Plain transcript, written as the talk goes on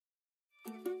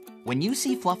When you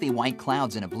see fluffy white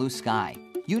clouds in a blue sky,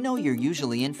 you know you're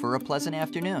usually in for a pleasant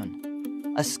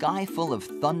afternoon. A sky full of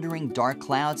thundering dark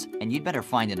clouds, and you'd better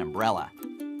find an umbrella.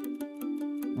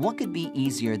 What could be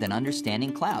easier than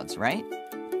understanding clouds, right?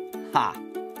 Ha!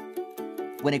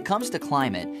 When it comes to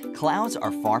climate, clouds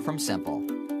are far from simple.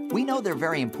 We know they're a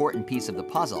very important piece of the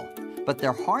puzzle, but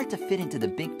they're hard to fit into the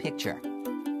big picture.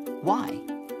 Why?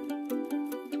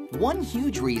 One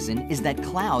huge reason is that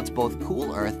clouds both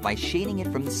cool Earth by shading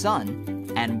it from the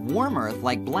sun and warm Earth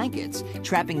like blankets,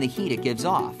 trapping the heat it gives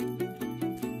off.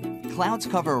 Clouds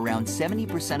cover around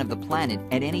 70% of the planet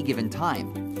at any given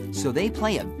time, so they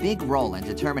play a big role in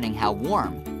determining how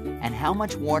warm and how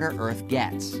much water Earth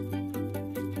gets.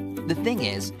 The thing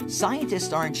is,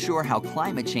 scientists aren't sure how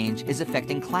climate change is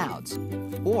affecting clouds,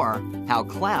 or how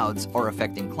clouds are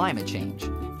affecting climate change,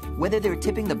 whether they're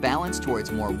tipping the balance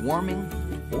towards more warming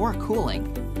or cooling,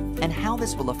 and how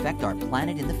this will affect our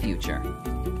planet in the future.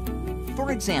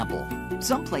 For example,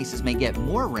 some places may get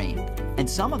more rain, and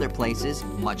some other places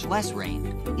much less rain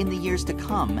in the years to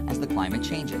come as the climate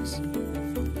changes.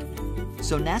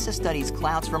 So NASA studies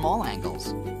clouds from all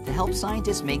angles to help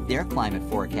scientists make their climate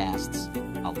forecasts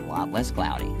a lot less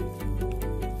cloudy.